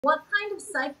What kind of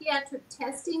psychiatric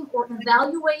testing or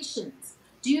evaluations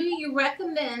do you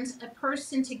recommend a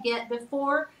person to get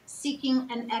before seeking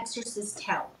an exorcist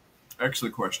help?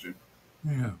 Excellent question.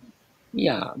 Yeah.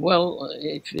 Yeah, well,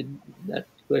 if it, that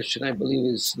question I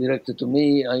believe is directed to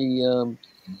me,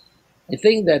 I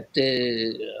think that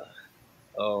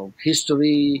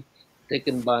history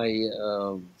taken by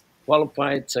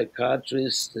qualified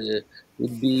psychiatrists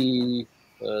would be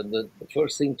the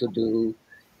first thing to do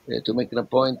to make an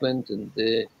appointment, and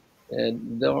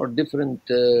there are different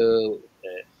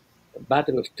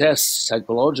battery of tests,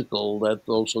 psychological, that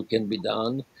also can be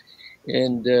done.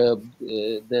 And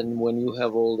then when you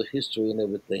have all the history and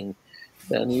everything,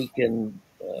 then you can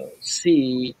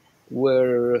see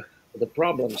where the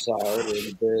problems are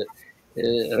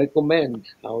and recommend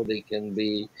how they can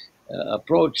be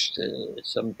approached.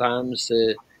 Sometimes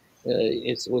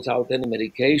it's without any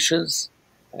medications.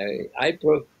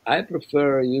 I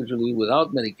prefer usually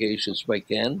without medications if I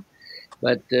can,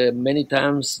 but many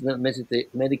times the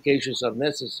medications are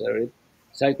necessary,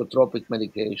 psychotropic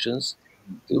medications,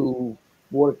 to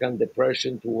work on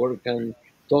depression, to work on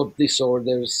thought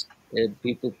disorders.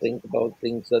 People think about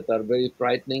things that are very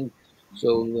frightening,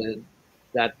 so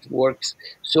that works.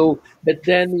 So, but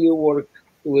then you work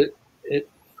with it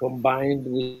combined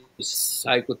with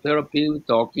psychotherapy,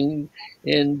 talking,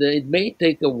 and it may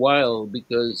take a while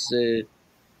because the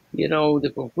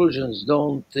conclusions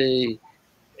don't. They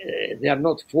are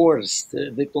not forced.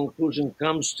 The conclusion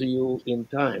comes to you in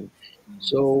time.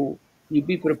 So you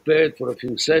be prepared for a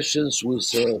few sessions with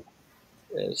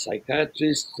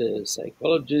psychiatrists,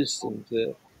 psychologists, and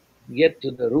get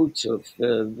to the roots of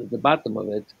the bottom of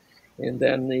it. And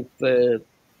then if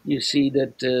you see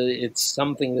that it's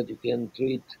something that you can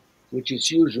treat, which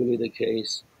is usually the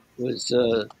case with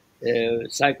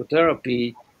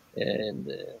psychotherapy and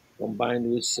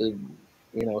combined with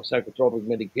psychotropic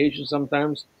medication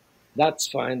sometimes, that's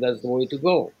fine. That's the way to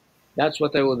go. That's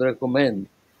what I would recommend.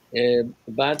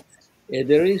 But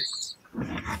there is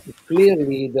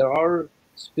clearly there are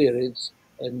spirits,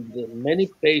 and many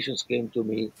patients came to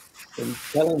me and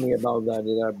telling me about that.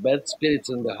 There are bad spirits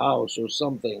in the house or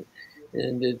something,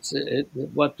 and it's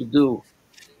what to do.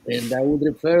 And I would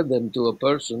refer them to a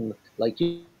person like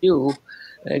you,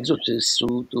 exorcist,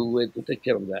 to take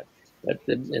care of that. But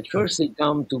at first they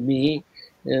come to me,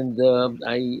 and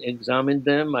I examine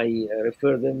them. I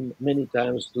refer them many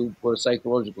times to for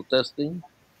psychological testing,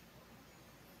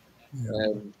 Yeah.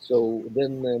 and so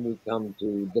then we come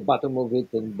to the bottom of it,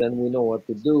 and then we know what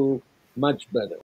to do much better.